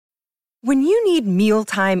When you need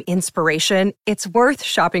mealtime inspiration, it's worth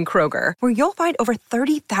shopping Kroger, where you'll find over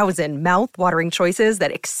 30,000 mouth-watering choices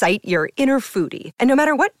that excite your inner foodie. And no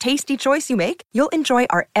matter what tasty choice you make, you'll enjoy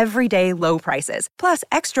our everyday low prices, plus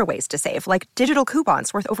extra ways to save, like digital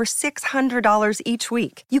coupons worth over $600 each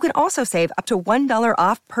week. You can also save up to $1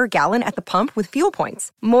 off per gallon at the pump with fuel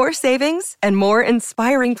points. More savings and more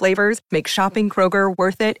inspiring flavors make shopping Kroger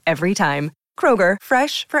worth it every time. Kroger,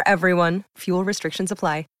 fresh for everyone. Fuel restrictions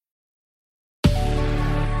apply.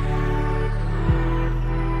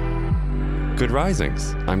 Good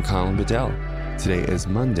risings. I'm Colin Bedell. Today is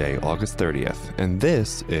Monday, August 30th, and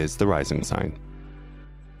this is the Rising Sign.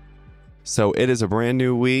 So it is a brand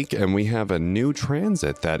new week, and we have a new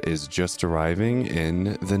transit that is just arriving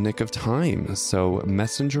in the nick of time. So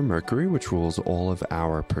Messenger Mercury, which rules all of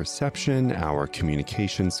our perception, our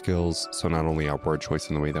communication skills, so not only our word choice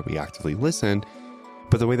and the way that we actively listen,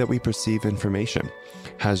 but the way that we perceive information,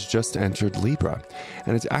 has just entered Libra.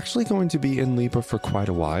 And it's actually going to be in Libra for quite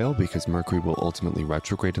a while because Mercury will ultimately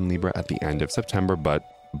retrograde in Libra at the end of September. But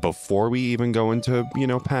before we even go into,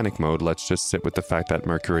 panic mode, let's just sit with the fact that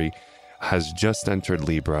Mercury has just entered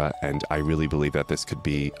Libra. And I really believe that this could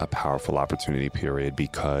be a powerful opportunity period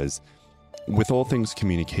because with all things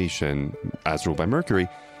communication, as ruled by Mercury,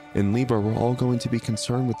 in Libra, we're all going to be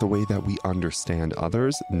concerned with the way that we understand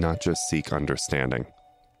others, not just seek understanding.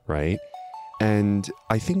 Right? And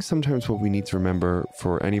I think sometimes what we need to remember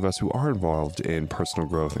for any of us who are involved in personal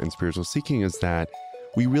growth and spiritual seeking is that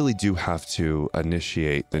we really do have to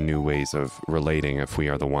initiate the new ways of relating if we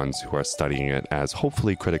are the ones who are studying it as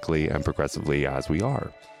hopefully critically and progressively as we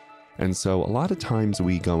are. And so a lot of times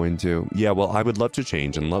we go into, I would love to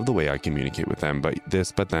change and love the way I communicate with them, but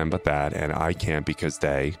this, but them, but that, and I can't because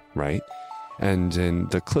they, right? And in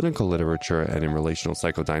the clinical literature and in relational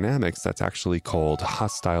psychodynamics, that's actually called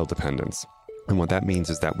hostile dependence. And what that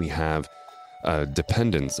means is that we have a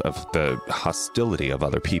dependence of the hostility of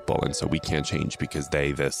other people. And so we can't change because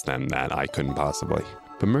they, this, them, that, I couldn't possibly.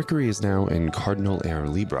 But Mercury is now in cardinal air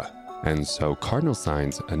Libra. And so cardinal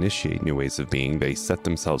signs initiate new ways of being. They set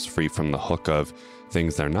themselves free from the hook of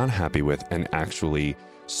things they're not happy with and actually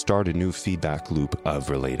start a new feedback loop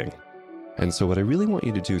of relating. And so what I really want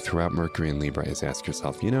you to do throughout Mercury and Libra is ask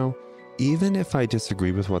yourself, even if I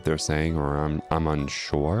disagree with what they're saying or I'm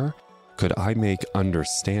unsure, could I make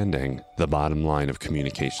understanding the bottom line of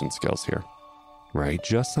communication skills here? Right?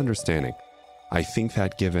 Just understanding. I think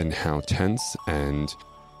that given how tense and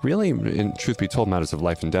really, in truth be told, matters of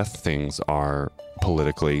life and death things are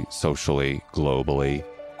politically, socially, globally,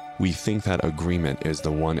 we think that agreement is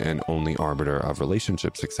the one and only arbiter of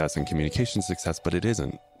relationship success and communication success, but it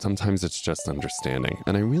isn't. Sometimes it's just understanding.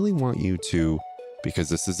 And I really want you to, because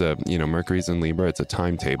this is Mercury's in Libra, it's a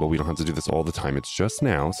timetable. We don't have to do this all the time. It's just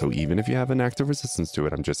now. So even if you have an active resistance to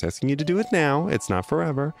it, I'm just asking you to do it now. It's not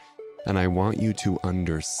forever. And I want you to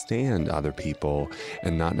understand other people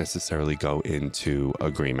and not necessarily go into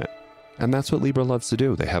agreement. And that's what Libra loves to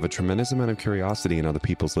do. They have a tremendous amount of curiosity in other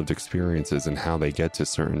people's lived experiences and how they get to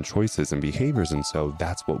certain choices and behaviors. And so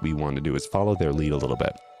that's what we want to do, is follow their lead a little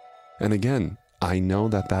bit. And again, I know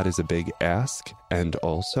that that is a big ask. And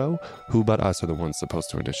also, who but us are the ones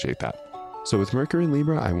supposed to initiate that? So with Mercury in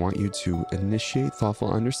Libra, I want you to initiate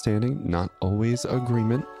thoughtful understanding, not always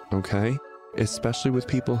agreement, okay? Especially with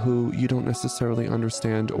people who you don't necessarily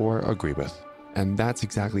understand or agree with. And that's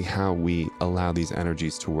exactly how we allow these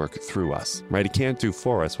energies to work through us, right? It can't do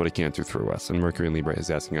for us what it can't do through us. And Mercury in Libra is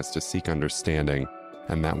asking us to seek understanding.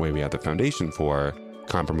 And that way we have the foundation for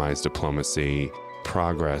compromise, diplomacy,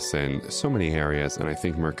 progress in so many areas. And I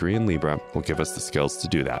think Mercury in Libra will give us the skills to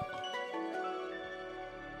do that.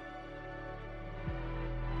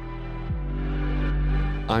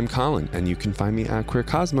 I'm Colin, and you can find me at Queer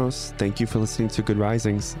Cosmos. Thank you for listening to Good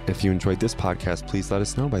Risings. If you enjoyed this podcast, please let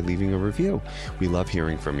us know by leaving a review. We love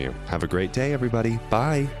hearing from you. Have a great day, everybody.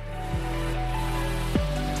 Bye.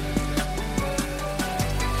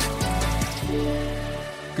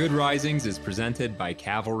 Good Risings is presented by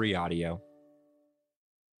Cavalry Audio.